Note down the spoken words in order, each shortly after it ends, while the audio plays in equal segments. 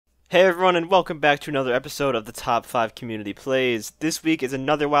Hey everyone, and welcome back to another episode of the Top 5 Community Plays. This week is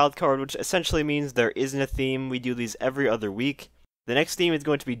another wildcard, which essentially means there isn't a theme. We do these every other week. The next theme is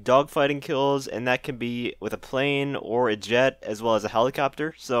going to be dogfighting kills, and that can be with a plane or a jet, as well as a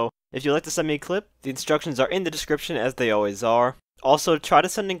helicopter. So, if you'd like to send me a clip, the instructions are in the description as they always are. Also, try to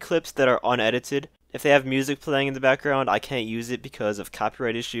send in clips that are unedited. If they have music playing in the background, I can't use it because of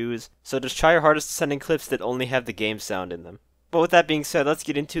copyright issues. So just try your hardest to send in clips that only have the game sound in them. But with that being said, let's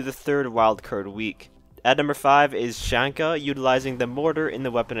get into the third wildcard week. At number 5 is Shanka, utilizing the mortar in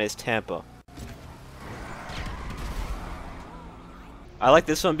the weaponized Tampa. I like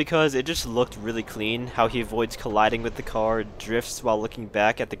this one because it just looked really clean, how he avoids colliding with the car, drifts while looking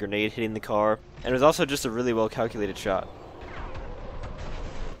back at the grenade hitting the car, and it was also just a really well calculated shot.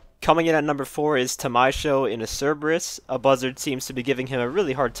 Coming in at number 4 is Tamaisho in a Cerberus. A buzzard seems to be giving him a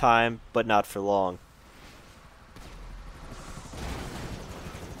really hard time, but not for long.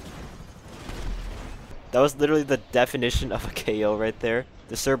 That was literally the definition of a KO right there.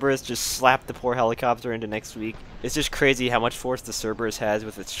 The Cerberus just slapped the poor helicopter into next week. It's just crazy how much force the Cerberus has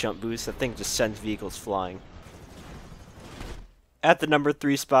with its jump boost. That thing just sends vehicles flying. At the number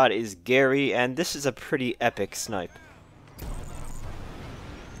 3 spot is Ghillie, and this is a pretty epic snipe.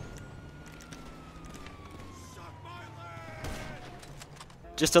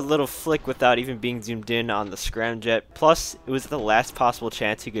 Just a little flick without even being zoomed in on the scramjet. Plus, it was the last possible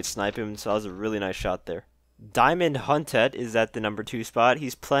chance he could snipe him, so that was a really nice shot there. Diamond Hunted is at the number 2 spot.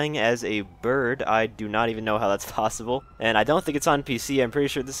 He's playing as a bird. I do not even know how that's possible. And I don't think it's on PC. I'm pretty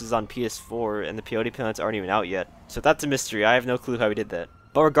sure this is on PS4, and the peyote planets aren't even out yet. So that's a mystery. I have no clue how he did that.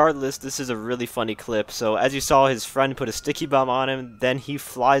 But regardless, this is a really funny clip. So as you saw, his friend put a sticky bomb on him, then he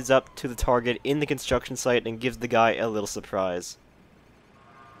flies up to the target in the construction site and gives the guy a little surprise.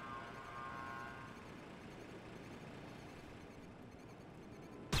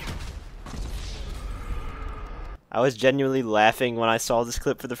 I was genuinely laughing when I saw this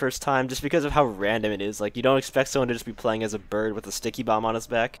clip for the first time just because of how random it is. Like, you don't expect someone to just be playing as a bird with a sticky bomb on his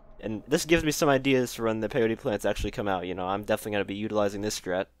back. And this gives me some ideas for when the peyote plants actually come out. You know, I'm definitely going to be utilizing this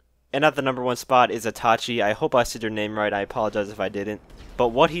strat. And at the number 1 spot is Itachi. I hope I said your name right. I apologize if I didn't. But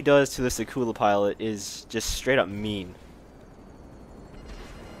what he does to this Akula pilot is just straight up mean.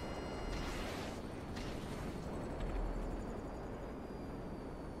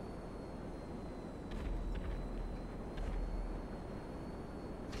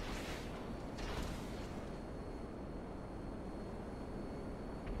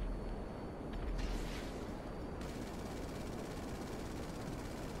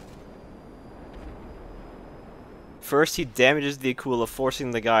 First, he damages the Akula,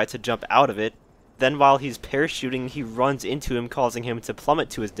 forcing the guy to jump out of it. Then while he's parachuting, he runs into him, causing him to plummet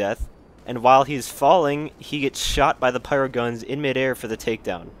to his death. And while he's falling, he gets shot by the pyro guns in midair for the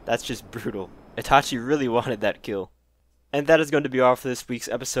takedown. That's just brutal. Itachi really wanted that kill. And that is going to be all for this week's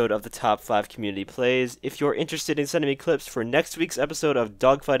episode of the Top 5 Community Plays. If you're interested in sending me clips for next week's episode of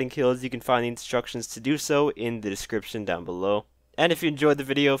Dogfighting Kills, you can find the instructions to do so in the description down below. And if you enjoyed the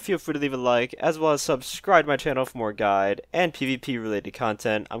video, feel free to leave a like, as well as subscribe to my channel for more guide and PvP related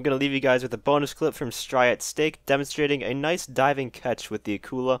content. I'm going to leave you guys with a bonus clip from Stry at Stake demonstrating a nice diving catch with the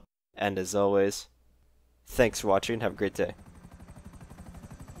Akula. And as always, thanks for watching and have a great day.